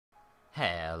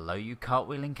Hello you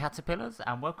cartwheeling caterpillars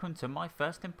and welcome to my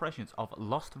first impressions of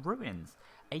Lost Ruins,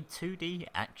 a 2D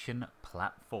action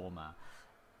platformer.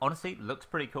 Honestly, looks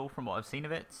pretty cool from what I've seen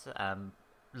of it.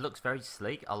 Looks very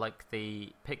sleek. I like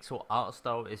the pixel art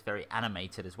style is very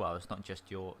animated as well. It's not just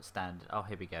your standard, oh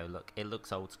here we go, look, it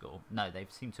looks old school. No, they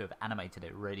seem to have animated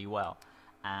it really well.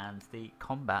 And the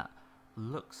combat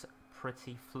looks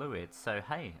pretty fluid. So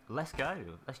hey, let's go.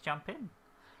 Let's jump in.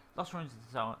 Lost Ruins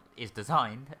is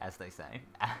designed, as they say,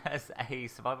 as a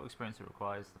survival experience that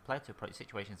requires the player to approach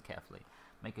situations carefully,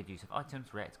 make good use of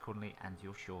items, react accordingly, and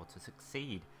you're sure to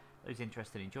succeed. Those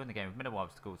interested in enjoying the game with minimal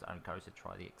obstacles are encouraged to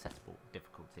try the accessible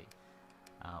difficulty.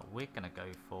 We're going to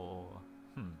go for,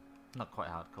 not quite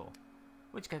hardcore.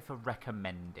 We'll just go for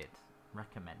recommended.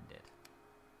 Recommended.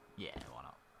 Yeah, why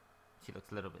not? She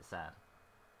looks a little bit sad.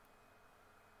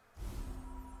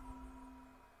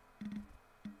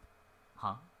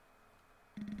 Huh?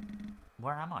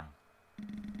 Where am I?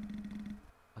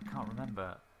 I can't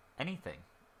remember anything.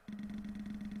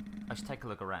 I should take a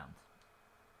look around.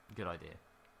 Good idea.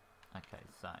 Okay,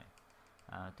 so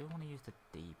do I want to use the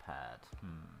D-pad?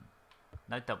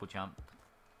 No double jump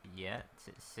yet,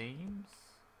 it seems.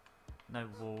 No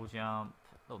wall jump.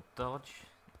 Little dodge.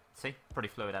 See? Pretty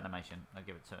fluid animation. I'll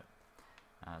give it to it.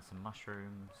 Some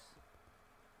mushrooms.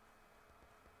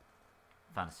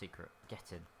 Found a secret.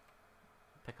 Get in.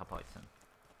 Pick up item.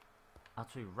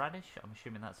 R2 radish, I'm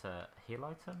assuming that's a heal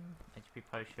item. HP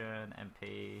potion,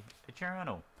 MP, a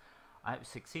journal. I have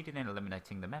succeeded in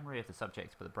eliminating the memory of the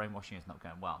subject, but the brainwashing is not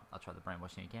going well. I'll try the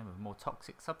brainwashing again with a more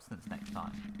toxic substance next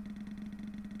time.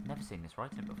 Never seen this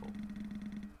writing before.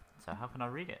 So how can I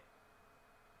read it?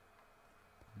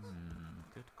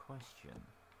 Good question.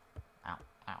 Ow,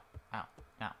 ow, ow,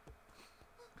 ow.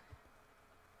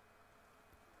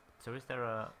 So is there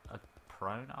a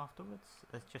prone afterwards?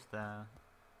 There's just a...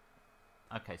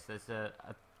 Okay, so there's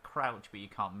a crouch, but you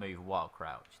can't move while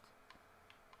crouched.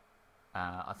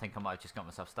 I think I might have just got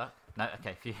myself stuck. No,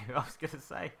 okay, phew. I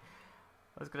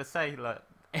was gonna say, look,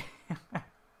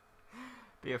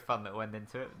 be a fun that went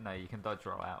into it. No, you can dodge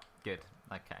roll out. Good.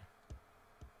 Okay.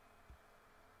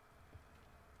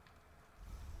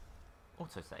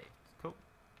 Autosave. Cool.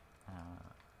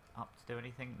 Up to do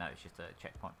anything? No, it's just a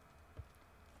checkpoint.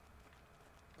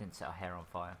 Didn't set our hair on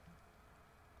fire.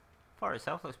 Fire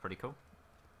itself looks pretty cool.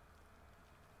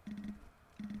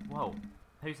 Whoa,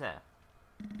 who's there?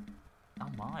 Oh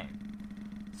my.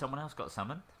 Someone else got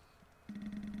summoned?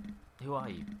 Who are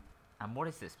you? And what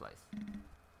is this place?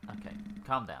 Okay,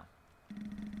 calm down.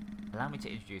 Allow me to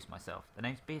introduce myself. The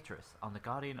name's Beatrice. I'm the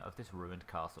guardian of this ruined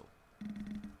castle.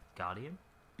 Guardian?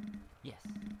 Yes.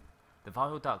 The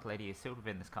vile Dark Lady is sealed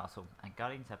within this castle, and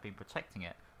guardians have been protecting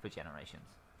it for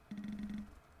generations.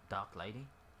 Dark Lady?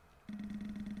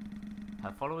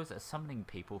 Her followers are summoning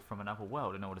people from another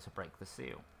world in order to break the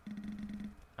seal.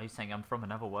 Are you saying I'm from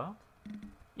another world?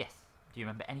 Yes. Do you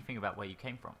remember anything about where you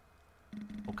came from?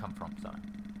 Or come from, sorry.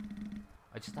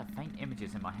 I just have faint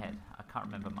images in my head. I can't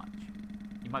remember much.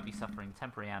 You might be suffering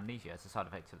temporary amnesia as a side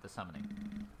effect of the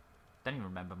summoning. Don't even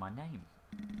remember my name.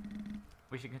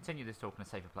 We should continue this talk in a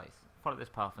safer place. Follow this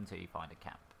path until you find a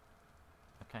camp.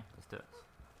 Okay, let's do it.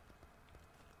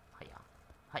 Hiya.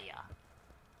 Hiya.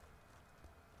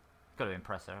 Got to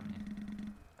impress her, haven't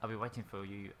you? I'll be waiting for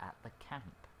you at the camp.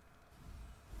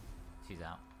 She's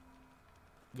out.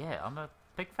 Yeah, I'm a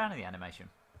big fan of the animation.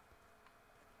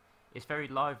 It's very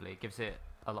lively. It gives it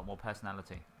a lot more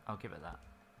personality. I'll give it that.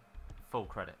 Full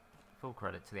credit. Full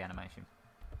credit to the animation.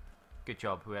 Good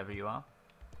job, whoever you are.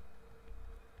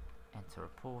 Enter a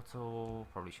portal.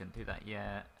 Probably shouldn't do that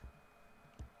yet.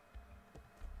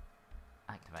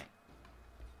 Activate.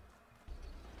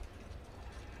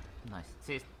 Nice.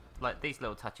 See, it's like these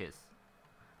little touches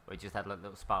where you just had like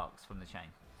little sparks from the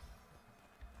chain.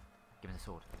 Give me the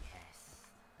sword. Yes.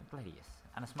 Gladius.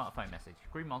 And a smartphone message.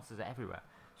 Green monsters are everywhere.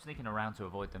 Sneaking around to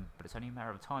avoid them, but it's only a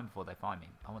matter of time before they find me.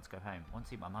 I want to go home. I want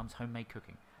to eat my mum's homemade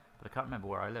cooking, but I can't remember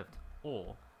where I lived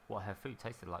or what her food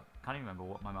tasted like. Can't even remember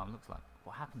what my mum looks like.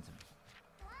 What happened to me?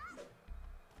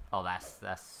 Oh, that's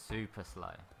super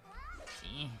slow.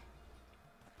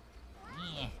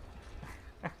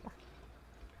 There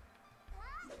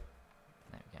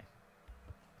we go.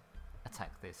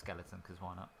 Attack the skeleton, because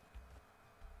why not?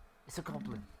 It's a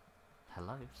goblin.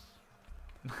 Hello.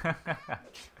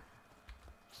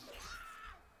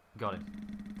 Got him.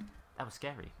 That was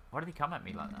scary. Why did he come at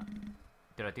me like that?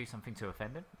 Did I do something to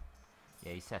offend him?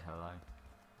 Yeah, he said hello.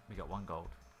 We got 1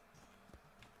 gold.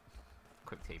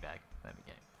 Quick teabag. There we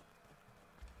go.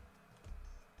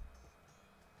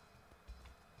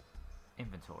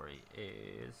 Inventory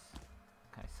is...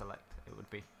 Okay, select. It would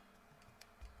be...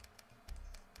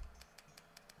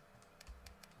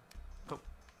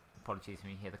 Apologies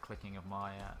when you hear the clicking of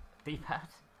my D-pad.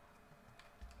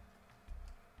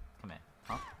 Come here.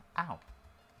 Huh? Ow.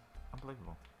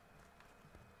 Unbelievable.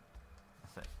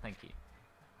 That's it. Thank you.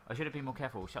 I should have been more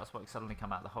careful. Sharp spikes suddenly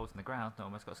come out of the holes in the ground and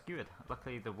almost got skewered.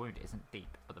 Luckily the wound isn't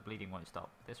deep, but the bleeding won't stop.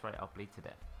 At this rate I'll bleed to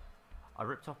death. I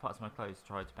ripped off parts of my clothes to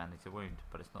try to bandage the wound,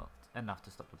 but it's not enough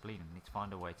to stop the bleeding. I need to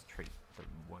find a way to treat the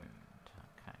wound.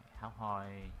 Okay, how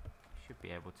high? Should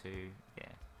be able to,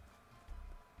 yeah.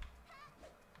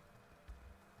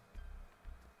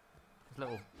 There's a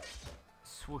little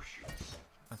swoosh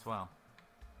as well.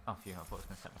 Oh phew, I thought I was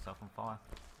going to set myself on fire.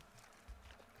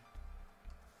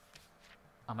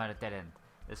 I'm at a dead end.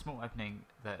 There's a small opening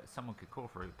that someone could crawl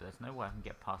through, but there's no way I can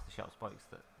get past the sharp spikes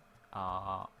that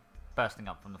are bursting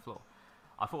up from the floor.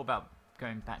 I thought about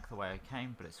going back the way I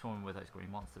came, but it's swarming with those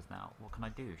green monsters now. What can I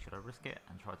do? Should I risk it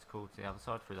and try to crawl to the other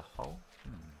side through the hole?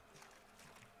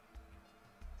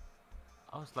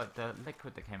 Oh, it's like the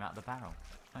liquid that came out of the barrel.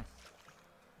 Nice.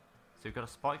 So we've got a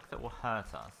spike that will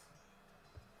hurt us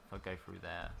if I go through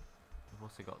there. We've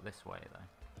also got this way though.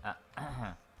 Oh,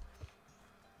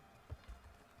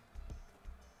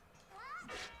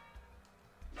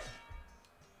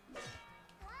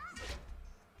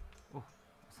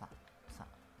 what's that? What's that?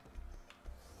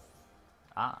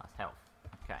 Ah, it's health.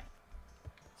 Okay.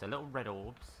 So little red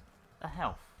orbs are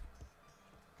health.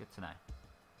 Good to know.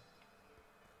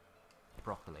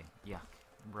 Broccoli. Yuck.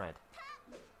 Red.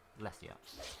 Less yuck.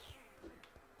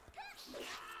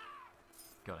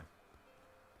 Got him.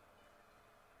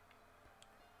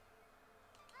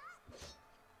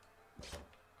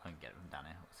 I can get him down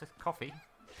here. What's this? Coffee?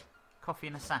 Coffee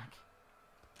in a sack.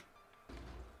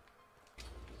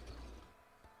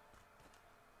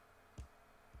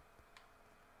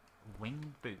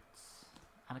 Winged boots.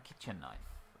 And a kitchen knife.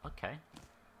 Okay.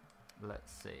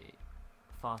 Let's see.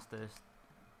 Fastest.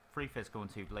 3 physical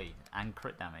and 2 bleed. And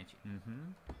crit damage.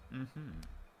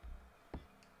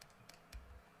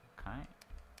 Okay.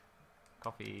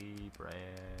 Coffee,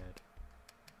 bread.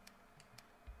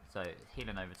 So,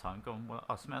 healing over time. Go on. Well,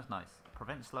 oh, smells nice.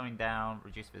 Prevent slowing down,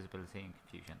 reduce visibility and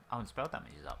confusion. Oh, and spell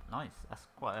damage is up. Nice. That's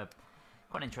quite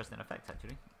an interesting effect,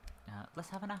 actually. Let's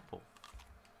have an apple.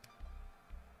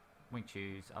 Wing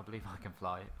shoes. I believe I can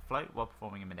fly. Float while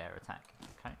performing a mid-air attack.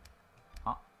 Okay.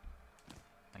 Huh.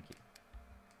 Thank you.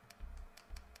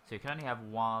 So you can only have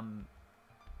one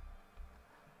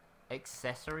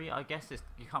accessory, I guess.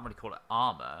 You can't really call it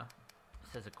armor.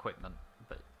 It says equipment,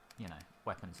 but you know,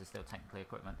 weapons are still technically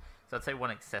equipment. So I'd say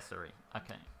one accessory.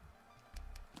 Okay.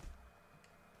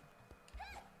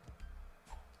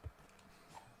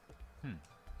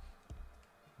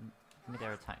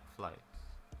 Mid-air attack floats.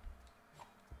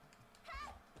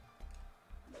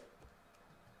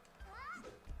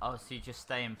 Oh, so you just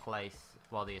stay in place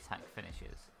while the attack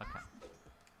finishes. Okay.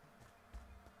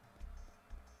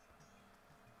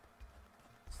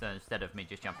 So instead of me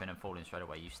just jumping and falling straight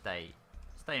away, you stay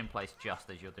in place just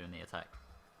as you're doing the attack.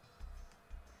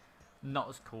 Not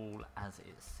as cool as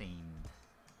it seemed.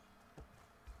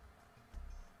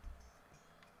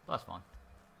 But that's fine.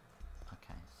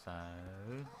 Okay, so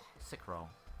sick roll.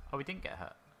 Oh, we didn't get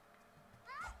hurt.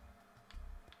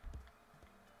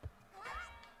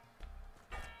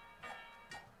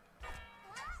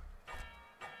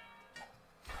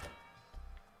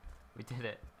 We did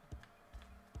it.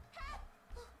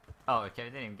 Oh, okay, we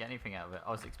didn't even get anything out of it.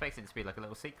 I was expecting it to be like a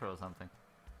little secret or something.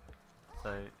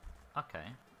 So, okay.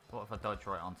 What if I dodge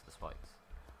right onto the spikes?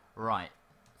 Right.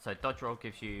 So, dodge roll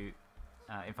gives you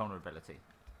invulnerability.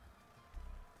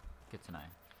 Good to know.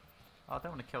 Oh, I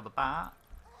don't want to kill the bat.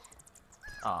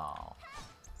 Oh.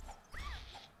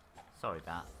 Sorry,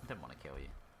 bat. I didn't want to kill you.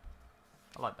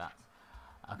 I like bats.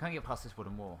 I can't get past this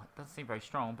wooden wall. It doesn't seem very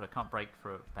strong, but I can't break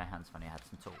through it with bare hands if only I had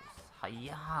some tools.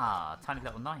 Hiya! Tiny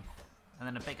little knife. And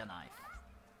then a bigger knife.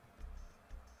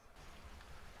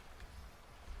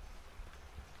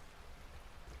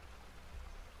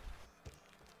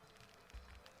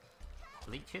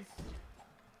 Leeches?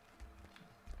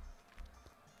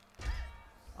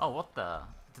 Oh, what the?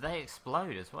 Do they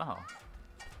explode as well?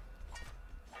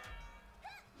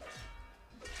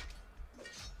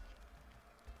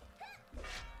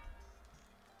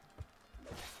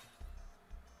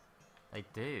 They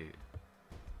do.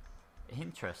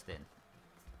 Interesting.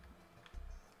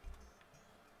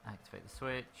 Activate the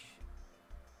switch.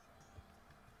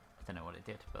 I don't know what it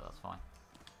did, but that's fine.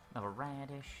 Another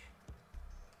radish.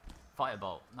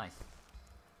 Firebolt. Nice.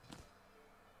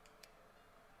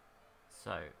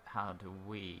 So, how do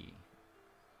we...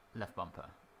 Left bumper.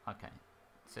 Okay.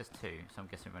 It says 2, so I'm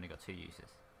guessing we've only got 2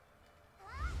 uses.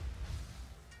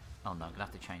 Oh no, I'm going to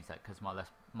have to change that because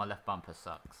my left bumper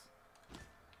sucks.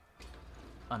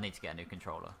 I need to get a new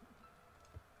controller.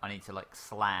 I need to like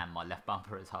slam my left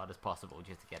bumper as hard as possible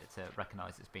just to get it to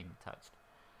recognise it's being touched.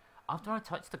 After I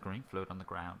touched the green fluid on the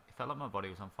ground, it felt like my body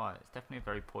was on fire. It's definitely a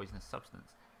very poisonous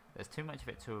substance. There's too much of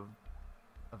it to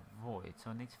avoid,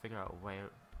 so I need to figure out a way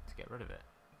to get rid of it.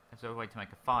 If there's a way to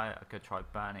make a fire, I could try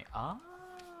burning. Oh,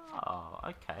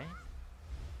 okay.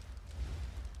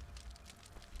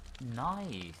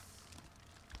 Nice.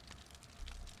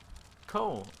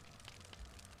 Cool.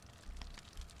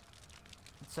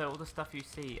 So all the stuff you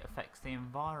see affects the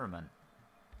environment.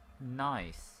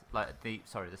 Nice. Like the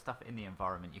stuff in the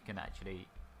environment you can actually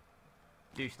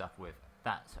do stuff with.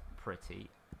 That's pretty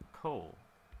cool.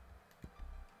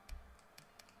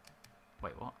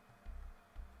 Wait, what?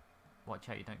 Watch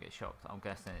out you don't get shocked. I'm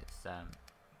guessing it's a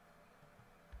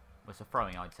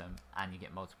throwing item and you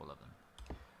get multiple of them.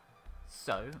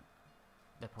 So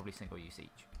they're probably single use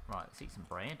each. Right, let's eat some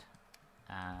bread.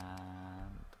 And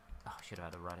oh, I should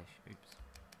have had a radish. Oops.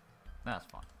 No, that's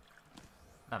fine.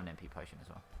 I have an MP potion as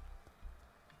well.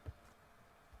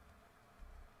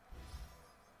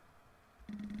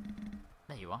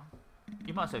 There you are.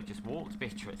 You must have just walked,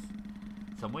 Beatrice.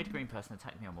 Some weird green person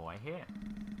attacked me on my way here.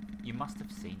 You must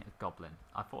have seen a goblin.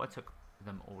 I thought I took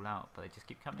them all out, but they just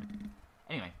keep coming.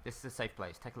 Anyway, this is a safe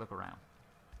place. Take a look around.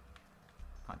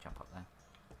 Can't jump up there.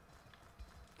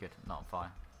 Good, not on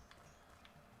fire.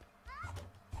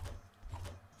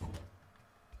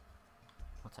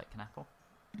 I'll take an apple.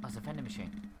 Oh, it's a vending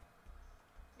machine.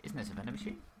 Isn't this a vending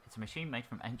machine? It's a machine made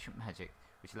from ancient magic,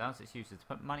 which allows its users to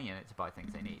put money in it to buy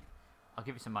things they need. I'll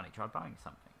give you some money. Try buying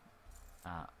something.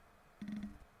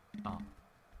 Oh,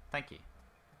 thank you.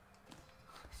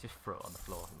 It's just throw it on the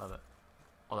floor. Love it.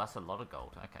 Oh, that's a lot of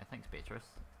gold. Okay, thanks, Beatrice.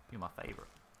 You're my favourite.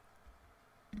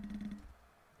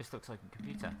 This looks like a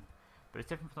computer, but it's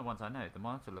different from the ones I know. The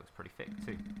monitor looks pretty thick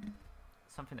too.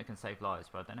 Something that can save lives,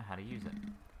 but I don't know how to use it.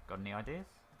 Got any ideas?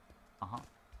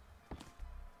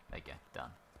 There you go.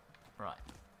 Done. Right.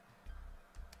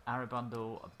 Arrow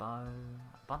bundle, a bow,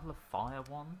 a bundle of fire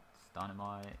wands,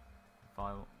 dynamite,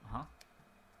 fire,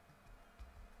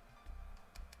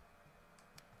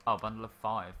 Oh, bundle of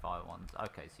fire wands.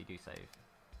 Okay, so you do save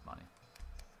money.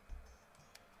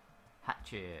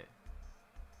 Hatchet.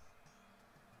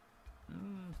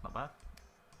 It's not bad.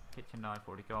 Kitchen knife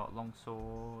already got. Long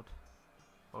sword.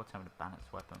 Well, tell me the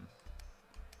balanced weapon.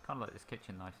 Kind of like this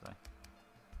kitchen knife though.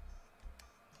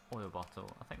 Oil bottle.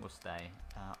 I think we'll stay.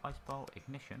 Ice bolt.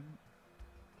 Ignition.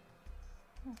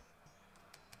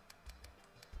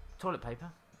 Toilet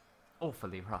paper.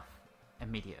 Awfully rough.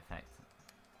 Immediate effect.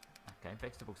 Okay,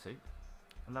 vegetable soup.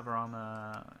 Leather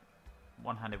armor.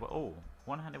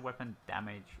 One-handed weapon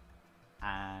damage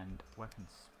and weapon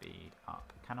speed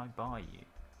up. Can I buy you?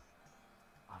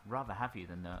 I'd rather have you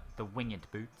than the winged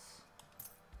boots.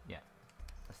 Yeah,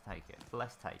 let's take it.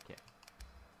 Let's take it.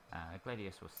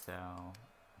 Gladius will sell.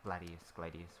 Gladius,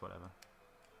 whatever.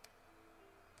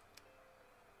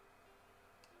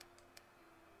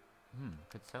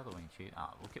 Could sell the winged shoot.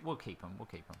 We'll keep them. We'll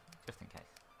keep them just in case.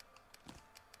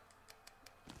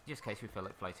 Just in case we feel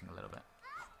it floating a little bit.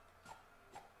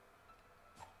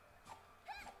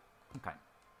 Okay.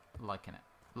 Liking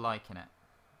it.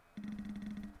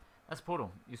 That's a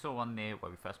portal. You saw one near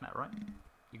where we first met, right?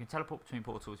 You can teleport between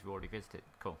portals you've already visited.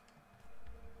 Cool.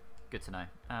 Good to know.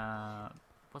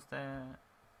 Was there...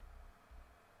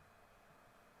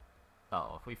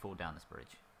 Oh, if we fall down this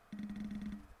bridge.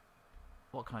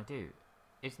 What can I do?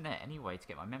 Isn't there any way to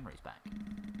get my memories back?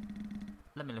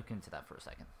 Let me look into that for a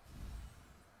second.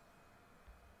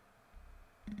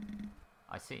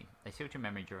 I see. They sealed your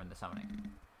memory during the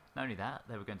summoning. Not only that,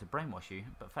 they were going to brainwash you,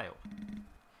 but failed.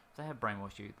 If they had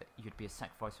brainwashed you, you'd be a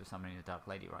sacrifice for summoning the Dark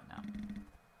Lady right now.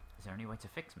 Is there any way to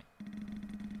fix me?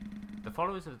 The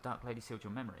followers of the Dark Lady sealed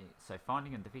your memory, so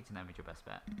finding and defeating them is your best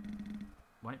bet.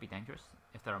 Won't it be dangerous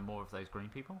if there are more of those green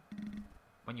people?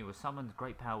 When you were summoned,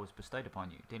 great power was bestowed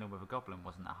upon you. Dealing with a goblin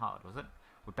wasn't that hard, was it?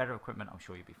 With better equipment, I'm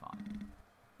sure you'll be fine.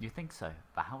 You think so,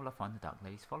 but how will I find the Dark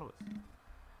Lady's followers?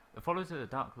 The followers of the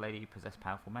Dark Lady possess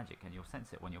powerful magic, and you'll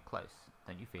sense it when you're close.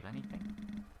 Don't you feel anything?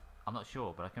 I'm not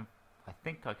sure, but I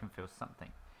think I can feel something.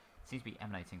 It seems to be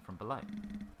emanating from below.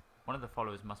 One of the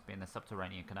followers must be in the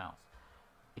subterranean canals.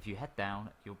 If you head down,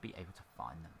 you'll be able to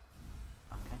find them.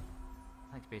 Okay.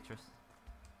 Thanks, Beatrice.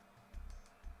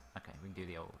 Okay, we can do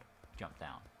the old jump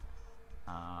down.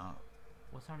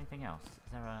 Was there anything else?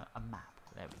 Is there a map?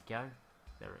 There we go.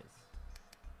 There is.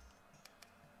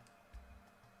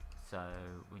 So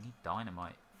we need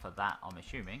dynamite for that, I'm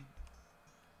assuming,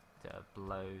 to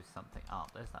blow something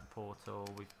up. There's that portal.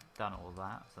 We've done all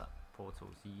that, so that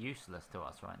portal's useless to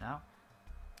us right now.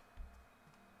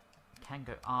 can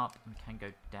go up and we can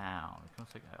go down. We can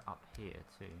also go up here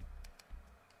too.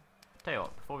 Tell you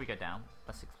what, before we go down,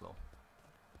 let's explore.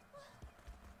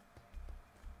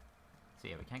 So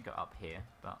yeah, we can go up here,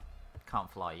 but can't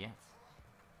fly yet.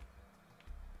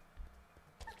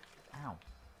 Ow.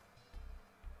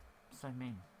 So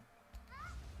mean.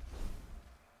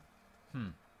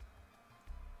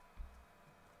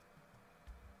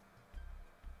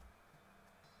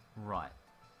 Right.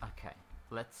 Okay.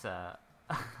 Let's I'll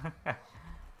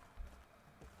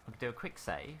do a quick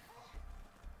save.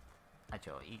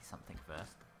 Actually, I'll eat something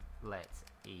first. Let's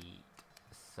eat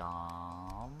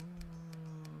some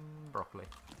broccoli.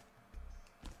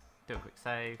 Do a quick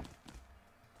save.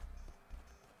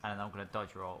 And then I'm going to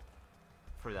dodge roll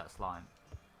through that slime.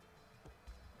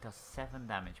 Does 7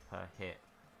 damage per hit.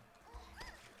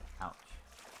 Ouch.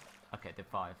 Okay, did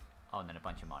 5. Oh, and then a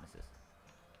bunch of minuses.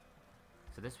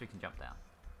 So this we can jump down.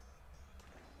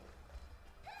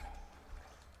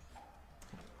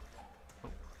 Ooh.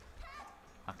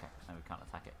 Okay, no, we can't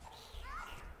attack it.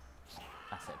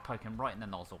 That's it, poke him right in the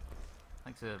nozzle.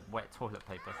 Thanks to wet toilet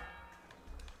paper.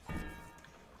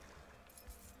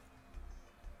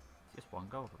 Just 1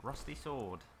 gold. Rusty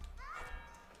sword.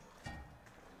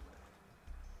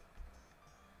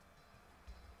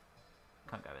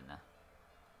 Can't go in there.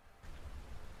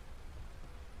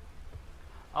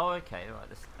 Oh, okay, right,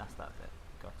 that's that bit.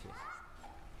 Got you.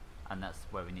 And that's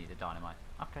where we need the dynamite.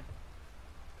 Okay.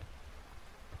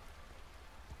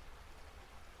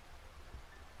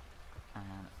 And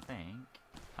I think...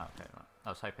 Oh, okay, right. I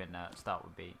was hoping start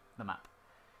would be the map.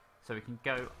 So we can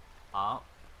go up.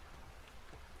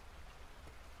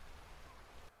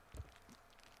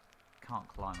 Can't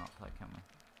climb up though, can we?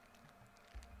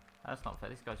 That's not fair,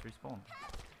 these guys respawn.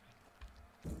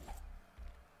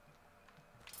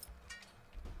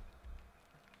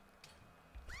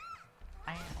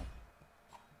 Ow.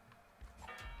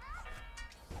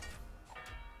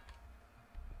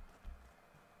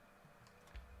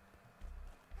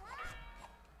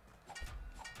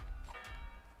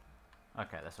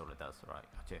 Okay, that's all it does. Right,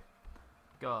 gotcha.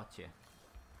 Gotcha.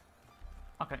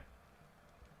 Okay.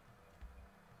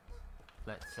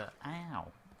 Let's,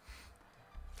 ow.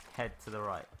 Head to the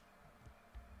right.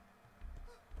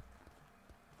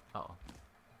 Uh-oh.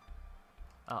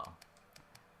 Uh-oh.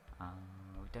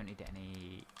 We don't need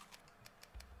any...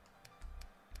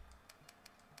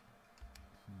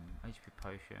 HP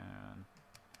potion.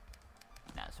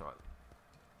 Nah, it's alright.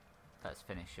 Let's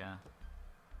finish,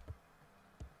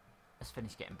 let's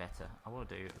finish getting better. I will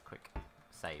do a quick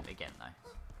save again, though.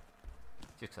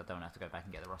 Just because I don't have to go back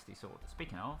and get the rusty sword.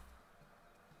 Speaking of...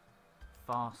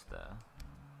 Faster.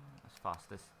 That's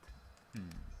fastest.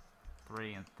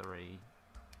 3 and 3.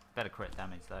 Better crit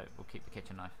damage though. We'll keep the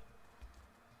kitchen knife.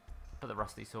 But the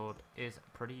rusty sword is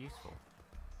pretty useful.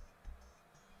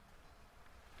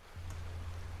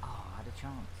 Oh, I had a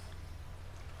chance.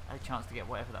 I had a chance to get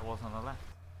whatever that was on the left.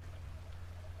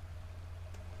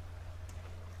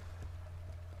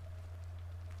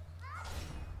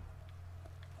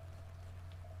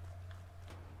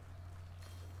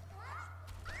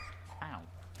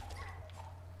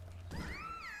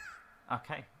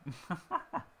 Okay.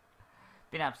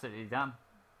 Been absolutely done.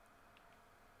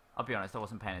 I'll be honest, I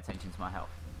wasn't paying attention to my health.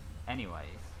 Anyways.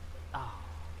 Oh.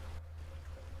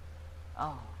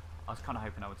 Oh. I was kind of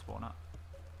hoping I would spawn up.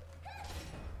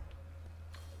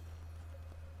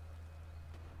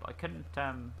 But I couldn't,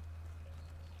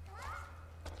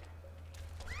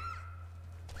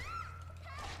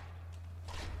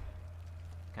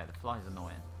 Okay, the fly's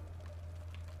annoying.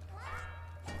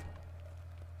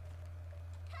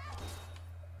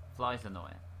 Fly's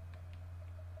annoying.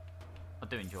 I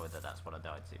do enjoy that that's what I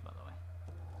died to, by the way.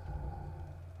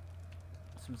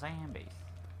 Some zombies.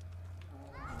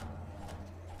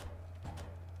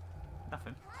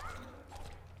 Nothing.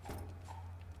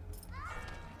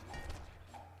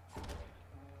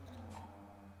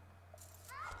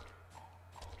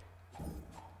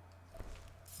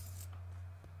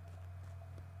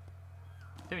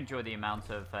 Do enjoy the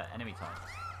amount of enemy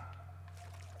types.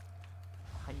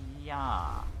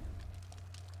 Hiya!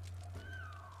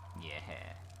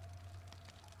 Yeah.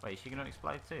 Wait, is she gonna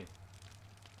explode too?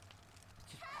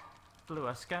 Just blew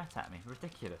her skirt at me.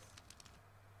 Ridiculous.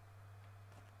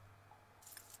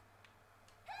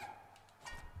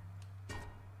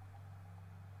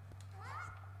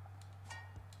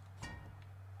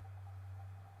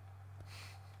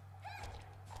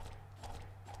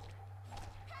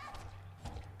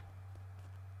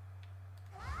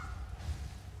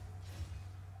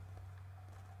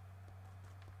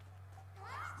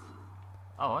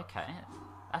 Oh, okay.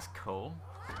 That's cool.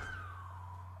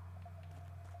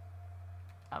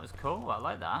 That That was cool. I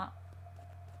like that.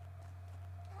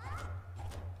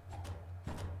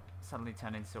 Suddenly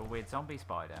turned into a weird zombie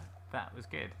spider. That was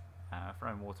good.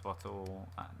 Throwing water bottle.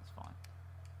 That's fine.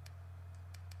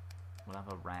 We'll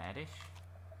have a radish.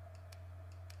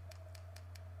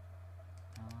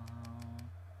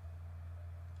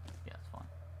 Yeah, that's fine.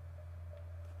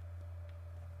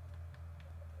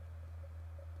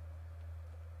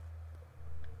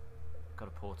 Got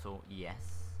a portal? Yes.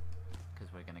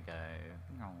 Because we're going to go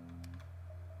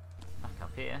back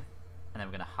up here. And then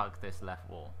we're going to hug this left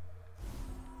wall.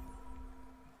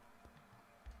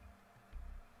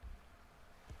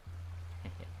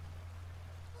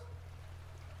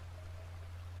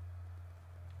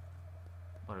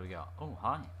 What do we got? Oh,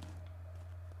 hi.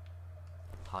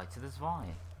 Hi to the Zwei.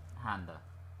 Hander.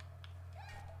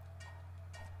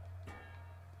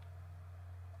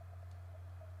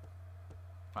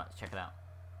 Right, let's check it out.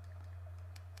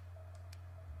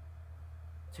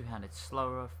 Two-handed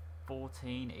slower,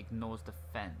 14, ignores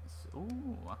defense.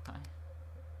 Ooh, okay.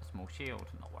 A small shield.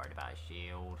 Not worried about a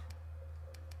shield.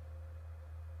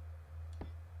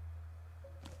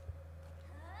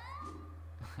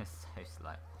 It's so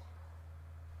slow.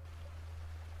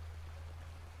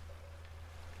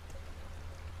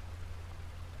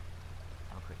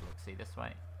 Have a quick look. See this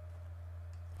way.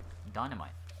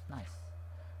 Dynamite. Nice.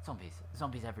 Zombies.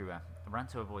 Zombies everywhere. I ran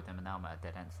to avoid them and now I'm at a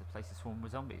dead end. The place is swarmed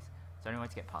with zombies. Is there any way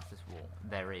to get past this wall?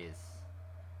 There is.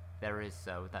 There is,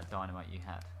 so with that dynamite you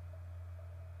had.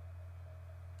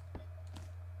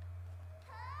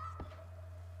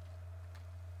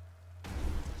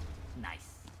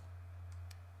 Nice.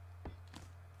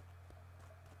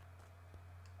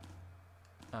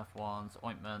 Earth wands,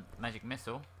 ointment, magic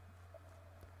missile.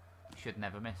 Should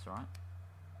never miss, right?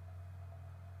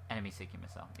 Enemy seeking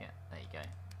missile. Yeah, there you go.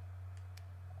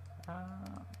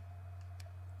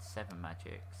 7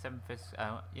 magic, 7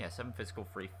 physical. Yeah, 7 physical,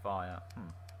 3 fire.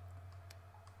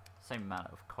 Same amount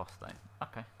of cost though.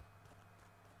 Okay.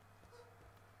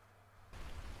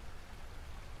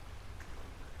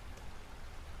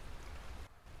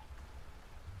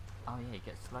 Oh yeah, you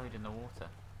get slowed in the water,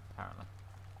 apparently.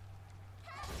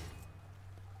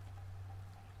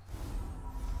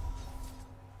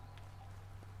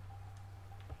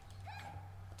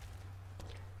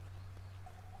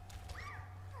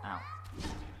 Ow.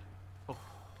 Oh.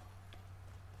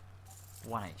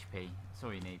 1 HP, that's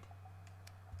all you need.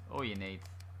 All you need.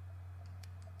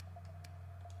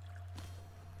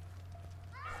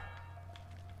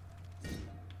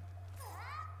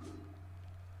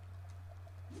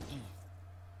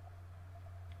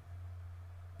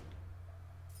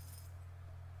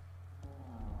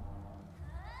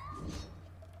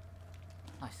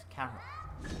 Nice carrot.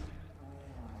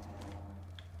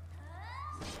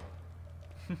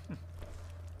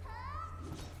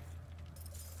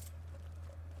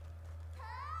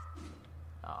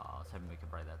 Oh, I was hoping we could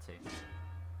break that too.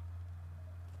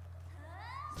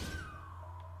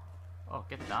 Oh,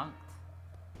 get dunked.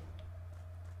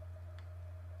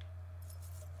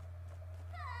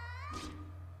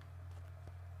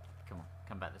 Come on,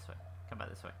 come back this way. Come back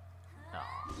this way. Oh.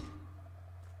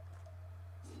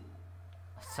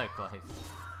 So close.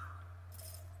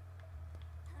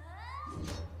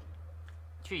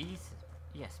 Cheese?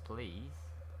 Yes, please.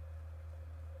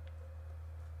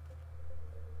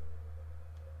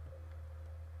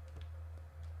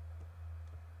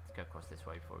 Let's go across this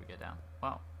way before we go down.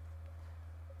 Well,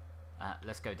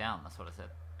 let's go down, that's what I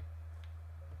said.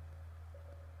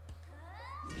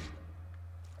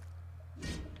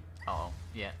 Oh,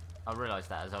 yeah. I realised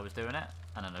that as I was doing it,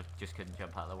 and then I just couldn't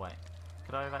jump out of the way.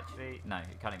 Could I have actually... No,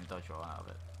 you can't even dodge roll out of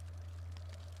it.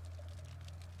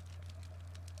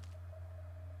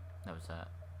 That was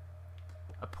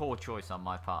a poor choice on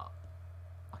my part.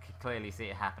 I could clearly see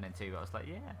it happening too, but I was like,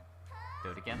 yeah. Do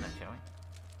it again then, shall we?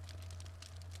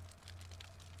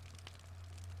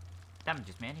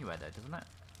 Damages me anywhere though, doesn't it?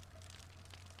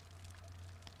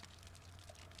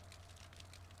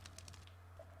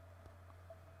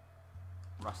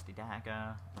 Rusty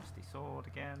dagger, rusty sword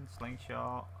again,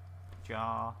 slingshot,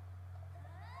 jar.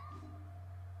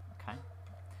 Okay.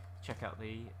 Check out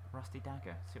the rusty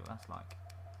dagger, see what that's like.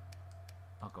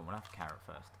 Oh god, we'll have a carrot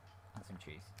first. And some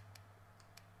cheese.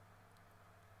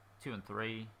 2 and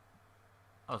 3.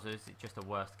 Oh, so is it just a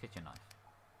worst kitchen knife?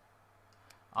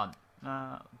 Oh,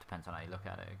 depends on how you look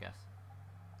at it, I guess.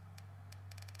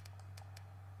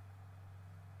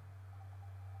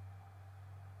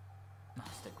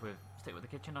 Stick with the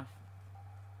kitchen knife.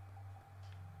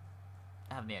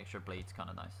 Having the extra bleed's kind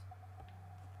of nice.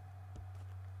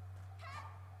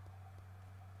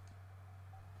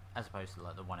 As opposed to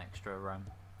like the 1 extra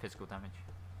physical damage.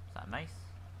 Is that a mace?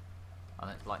 And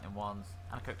then it's lightning wands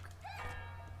and a cook.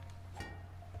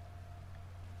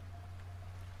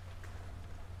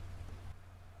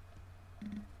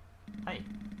 Hey,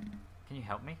 can you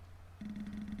help me?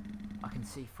 I can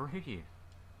see through you.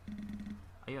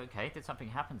 Are you okay? Did something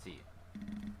happen to you?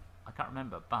 I can't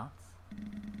remember, but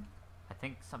I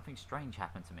think something strange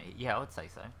happened to me. Yeah, I would say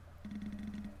so.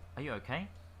 Are you okay?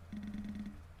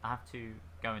 I have to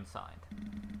go inside.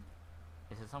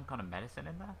 Is there some kind of medicine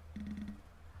in there?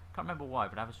 Can't remember why,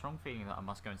 but I have a strong feeling that I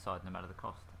must go inside no matter the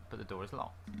cost. But the door is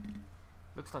locked.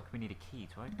 Looks like we need a key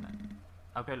to open it.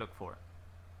 I'll go look for it.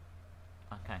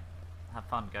 Okay. Have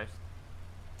fun, ghost.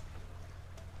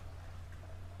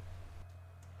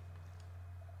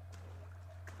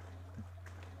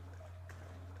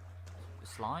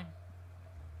 Slime?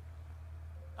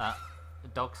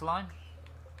 Dog slime?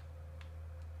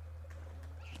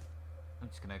 I'm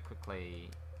just gonna quickly...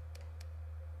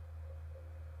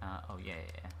 oh yeah.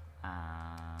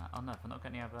 Oh no, if I'm not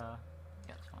got any other...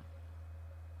 Yeah, that's fine.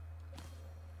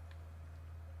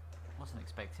 Wasn't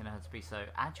expecting her to be so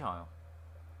agile.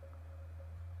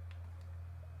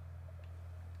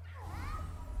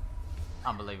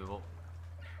 Unbelievable.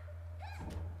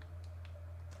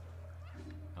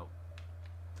 Oh.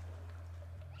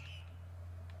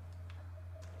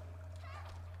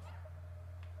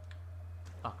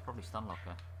 I could probably stun lock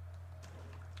her.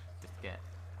 Just to get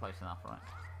close enough, right?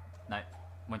 No,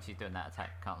 when she's doing that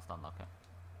attack, can't stun lock her.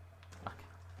 Okay.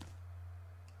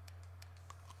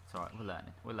 It's alright, we're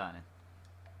learning. We're learning.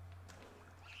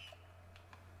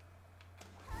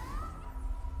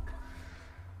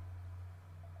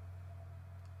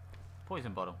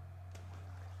 Poison bottle.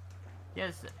 Yeah,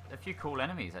 there's a few cool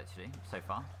enemies actually so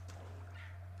far.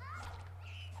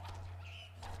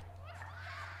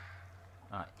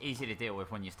 Easy to deal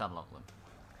with when you stun lock them.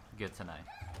 Good to know.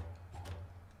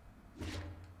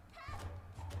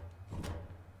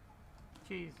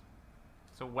 Jeez.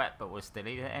 It's all wet, but we'll still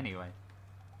eat it anyway.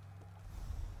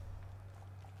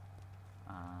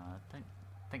 Don't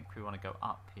think we want to go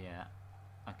up here.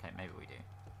 Okay, maybe we do.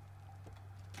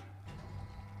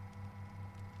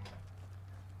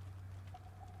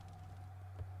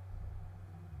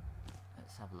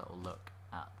 Let's have a little look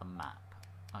at the map.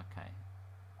 Okay.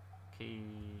 Key...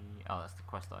 Oh, that's the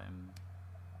quest item.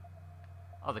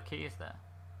 Oh, the key is there.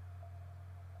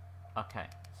 Okay,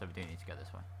 so we do need to go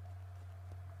this way.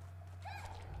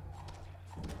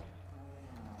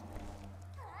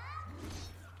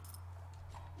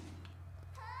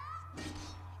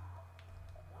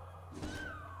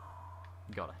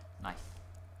 Got it. Nice.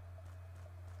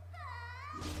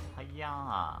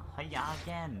 Hiya! Hiya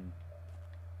again!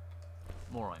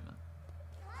 More ointment.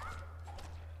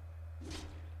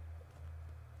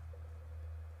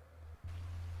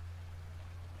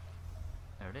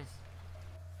 There it is.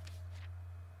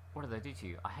 What did they do to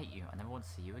you? I hate you. I never want to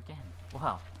see you again.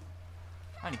 Well,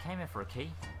 I only came here for a key.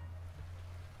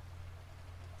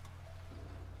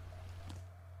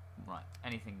 Right,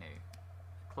 anything new?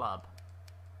 Club.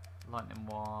 Lightning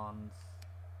wands.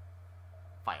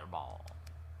 Fireball.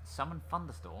 Summon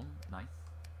thunderstorm. Nice.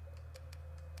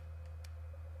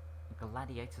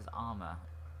 Gladiator's armor.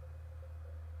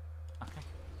 Okay.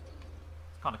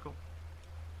 It's kind of cool.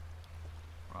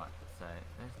 Right, so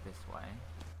there's this way.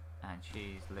 And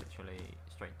she's literally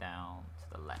straight down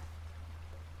to the left.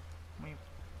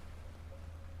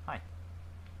 Hi.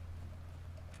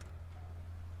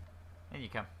 In you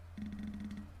come.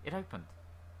 It opened.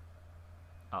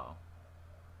 Uh-oh.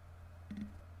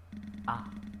 Ah,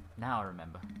 now I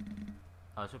remember.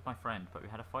 I was with my friend, but we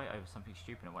had a fight over something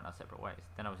stupid and went our separate ways.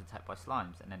 Then I was attacked by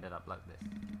slimes and ended up like this.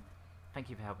 Thank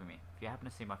you for helping me. If you happen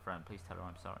to see my friend, please tell her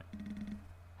I'm sorry.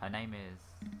 Her name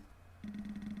is...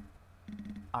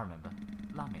 I remember.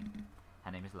 Lami.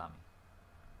 Her name is Lami.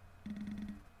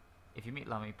 If you meet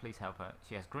Lami, please help her.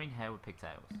 She has green hair with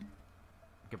pigtails.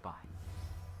 Goodbye.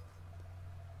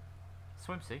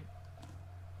 Swimsuit.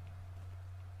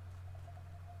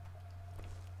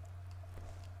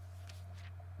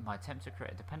 My attempt to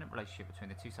create a dependent relationship between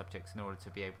the two subjects in order to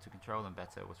be able to control them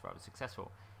better was rather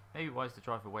successful. Maybe wise to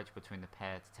drive a wedge between the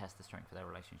pair to test the strength of their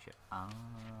relationship. Ah,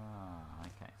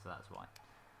 okay, so that's why.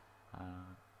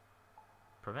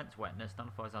 Prevents wetness,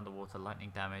 nullifies underwater,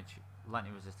 lightning damage,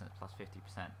 lightning resistance plus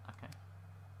 50%. Okay.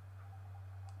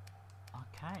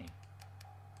 Okay.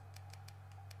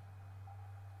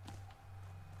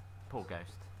 Poor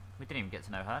ghost. We didn't even get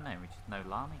to know her name, we just know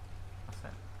Lami. That's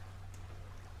it.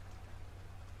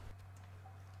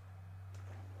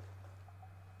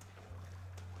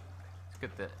 It's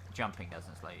good that jumping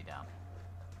doesn't slow you down.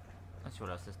 Let's see what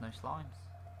else, there's no slimes.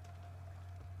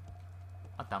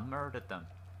 I done murdered them.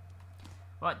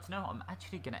 Right, you know, I'm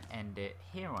actually going to end it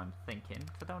here, I'm thinking.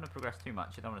 'Cause I don't want to progress too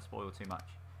much. I don't want to spoil too much.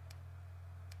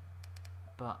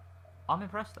 But I'm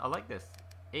impressed. I like this.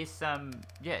 It's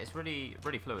yeah, it's really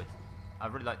fluid. I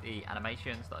really like the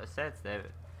animations. Like I said,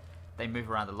 they move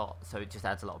around a lot, so it just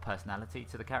adds a lot of personality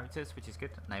to the characters, which is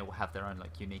good. And they all have their own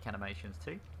like unique animations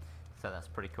too, so that's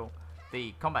pretty cool.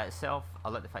 The combat itself, I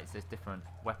like the fact that there's different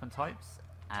weapon types,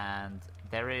 and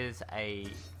there is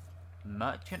a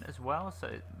merchant as well,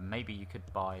 so maybe you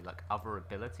could buy like other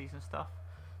abilities and stuff,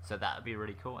 so that would be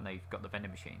really cool. And they've got the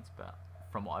vending machines, but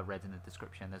from what I read in the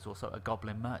description, there's also a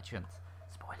goblin merchant.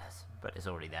 Spoilers, but it's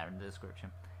already there in the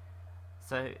description.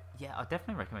 So yeah, I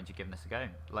definitely recommend you giving this a go.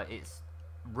 Like, it's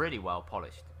really well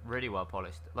polished, really well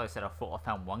polished. Like I said, I thought I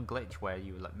found one glitch where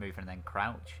you were like moving and then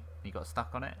crouch and you got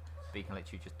stuck on it, but you can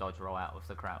literally just dodge roll out of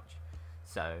the crouch,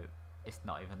 so it's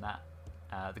not even that.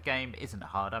 The game isn't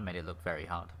hard. I made it look very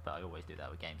hard, but I always do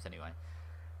that with games anyway.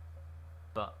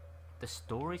 But the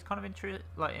story's kind of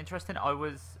interesting. I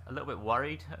was a little bit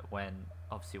worried when,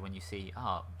 obviously, when you see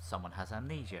someone has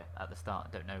amnesia at the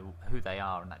start, don't know who they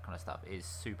are, and that kind of stuff is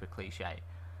super cliche.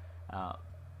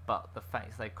 But the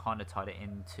fact they kind of tied it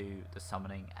into the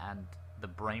summoning and the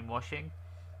brainwashing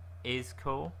is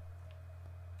cool.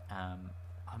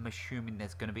 I'm assuming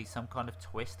there's going to be some kind of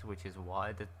twist, which is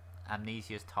why the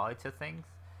amnesia is tied to things.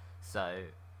 So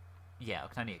yeah, I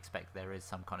can only expect there is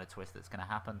some kind of twist that's going to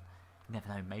happen. You never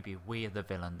know, maybe we're the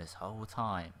villain this whole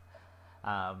time.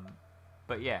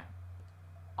 But yeah,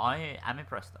 I am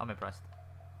impressed. I'm impressed.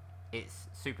 It's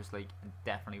super sleek and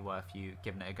definitely worth you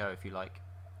giving it a go if you like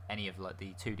any of like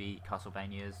the 2D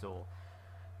Castlevanias or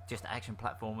just action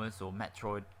platformers or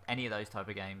Metroid, any of those type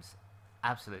of games.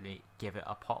 Absolutely give it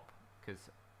a pop, because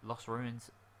Lost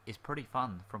Ruins is pretty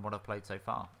fun from what I've played so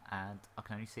far, and I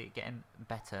can only see it getting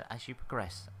better as you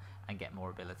progress and get more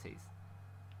abilities.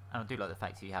 And I do like the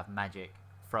fact that you have magic,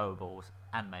 throwables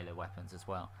and melee weapons as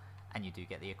well, and you do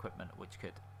get the equipment which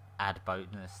could add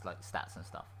bonus like stats and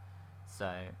stuff.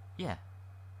 So yeah,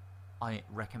 I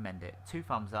recommend it. 2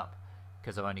 thumbs up,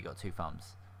 because I've only got 2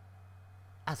 thumbs.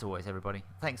 As always, everybody,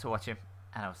 thanks for watching,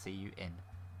 and I'll see you in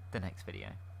the next video.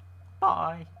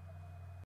 Bye!